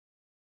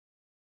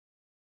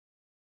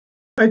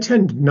I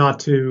tend not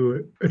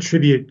to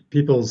attribute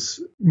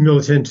people's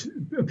militant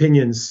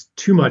opinions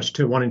too much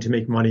to wanting to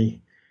make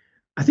money.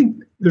 I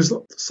think there's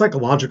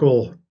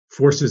psychological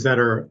forces that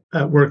are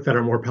at work that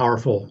are more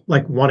powerful,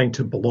 like wanting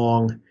to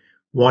belong,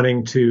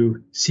 wanting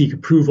to seek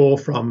approval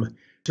from a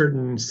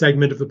certain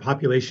segment of the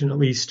population, at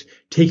least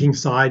taking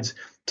sides.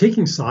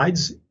 Taking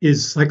sides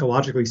is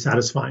psychologically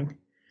satisfying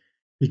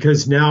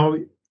because now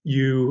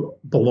you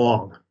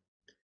belong.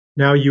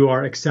 Now you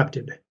are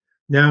accepted.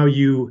 Now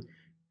you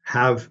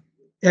have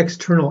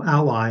external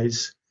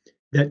allies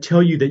that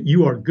tell you that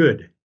you are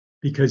good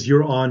because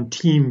you're on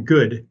team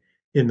good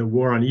in the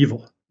war on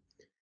evil.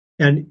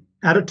 And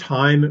at a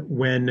time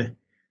when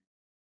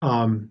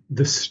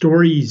the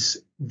stories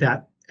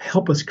that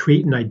help us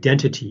create an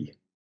identity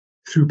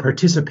through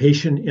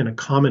participation in a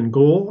common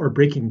goal are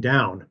breaking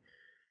down,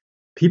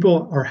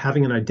 people are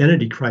having an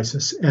identity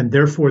crisis, and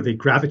therefore they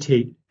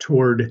gravitate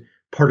toward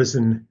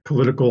partisan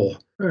political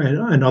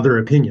and other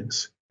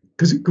opinions.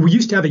 Because we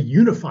used to have a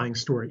unifying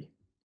story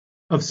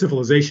of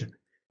civilization.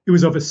 It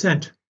was of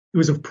ascent. It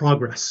was of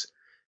progress.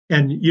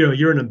 And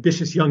you're an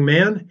ambitious young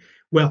man.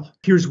 Well,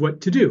 here's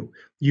what to do.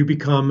 You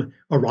become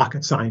a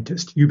rocket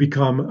scientist. You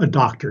become a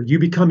doctor. You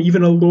become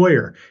even a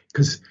lawyer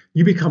because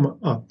you become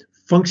a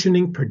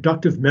functioning,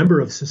 productive member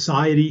of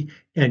society,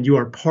 and you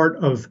are part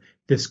of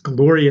this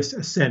glorious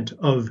ascent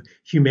of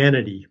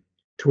humanity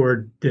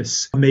toward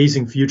this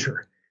amazing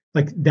future.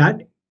 Like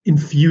that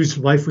infused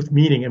life with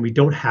meaning, and we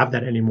don't have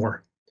that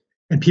anymore.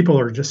 And people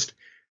are just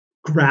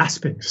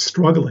grasping,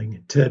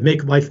 struggling to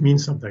make life mean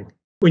something.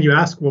 When you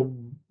ask, well,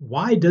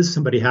 why does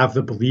somebody have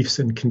the beliefs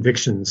and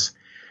convictions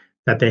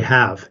that they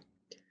have?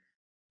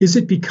 Is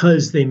it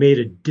because they made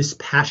a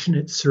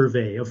dispassionate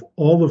survey of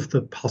all of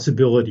the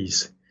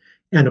possibilities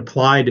and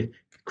applied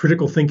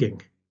critical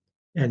thinking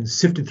and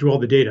sifted through all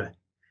the data?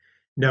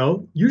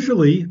 No,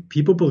 usually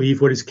people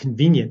believe what is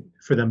convenient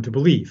for them to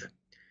believe.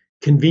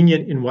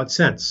 Convenient in what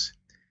sense?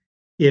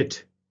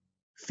 It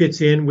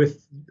fits in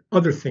with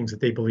other things that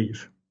they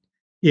believe.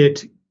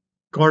 It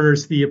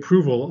garners the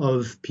approval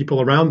of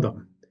people around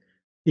them.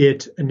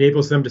 It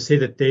enables them to say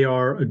that they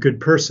are a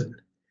good person.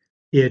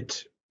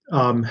 It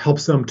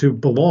helps them to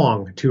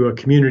belong to a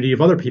community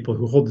of other people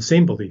who hold the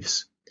same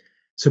beliefs.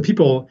 So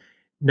people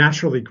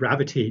naturally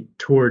gravitate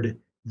toward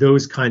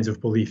those kinds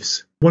of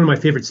beliefs. One of my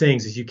favorite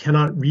sayings is you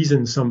cannot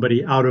reason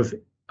somebody out of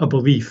a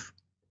belief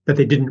that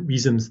they didn't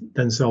reason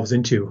themselves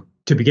into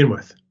to begin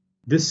with.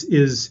 This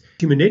is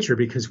human nature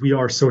because we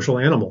are social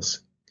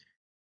animals.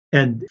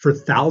 And for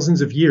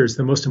thousands of years,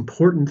 the most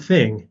important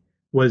thing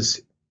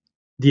was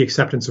the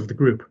acceptance of the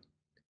group.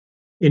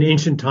 In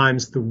ancient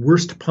times, the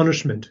worst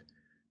punishment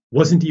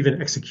wasn't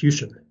even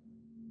execution.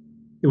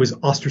 It was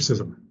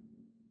ostracism,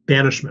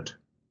 banishment,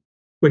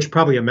 which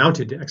probably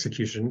amounted to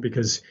execution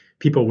because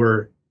people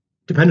were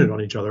dependent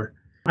on each other.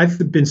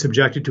 I've been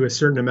subjected to a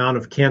certain amount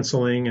of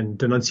canceling and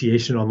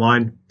denunciation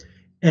online.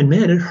 And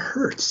man, it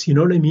hurts. You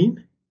know what I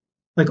mean?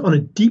 Like on a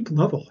deep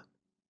level.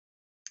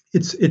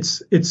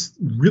 It's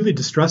really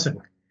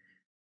distressing.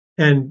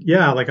 And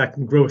yeah, like I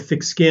can grow a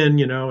thick skin,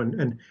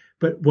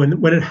 but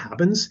when it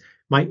happens,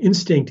 my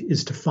instinct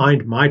is to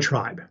find my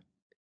tribe.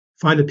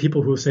 Find the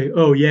people who will say,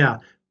 "Oh yeah,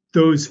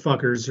 those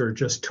fuckers are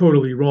just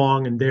totally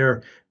wrong and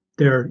they're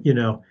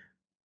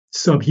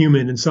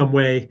subhuman in some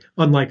way,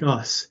 unlike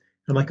us."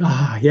 I'm like,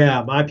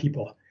 yeah, my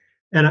people.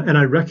 And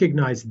I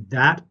recognize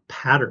that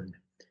pattern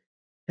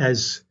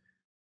as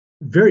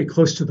very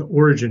close to the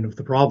origin of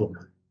the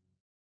problem.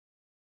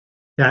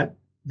 That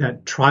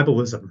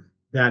tribalism,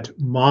 that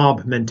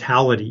mob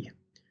mentality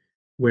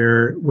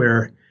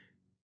where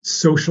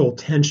social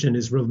tension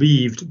is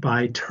relieved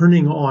by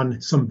turning on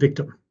some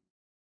victim.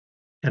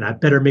 And I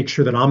better make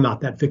sure that I'm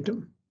not that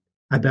victim.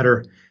 I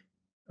better,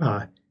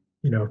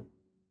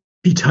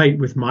 be tight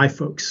with my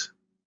folks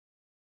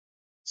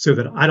so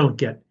that I don't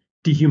get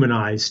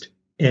dehumanized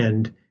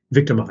and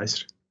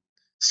victimized,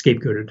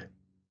 scapegoated.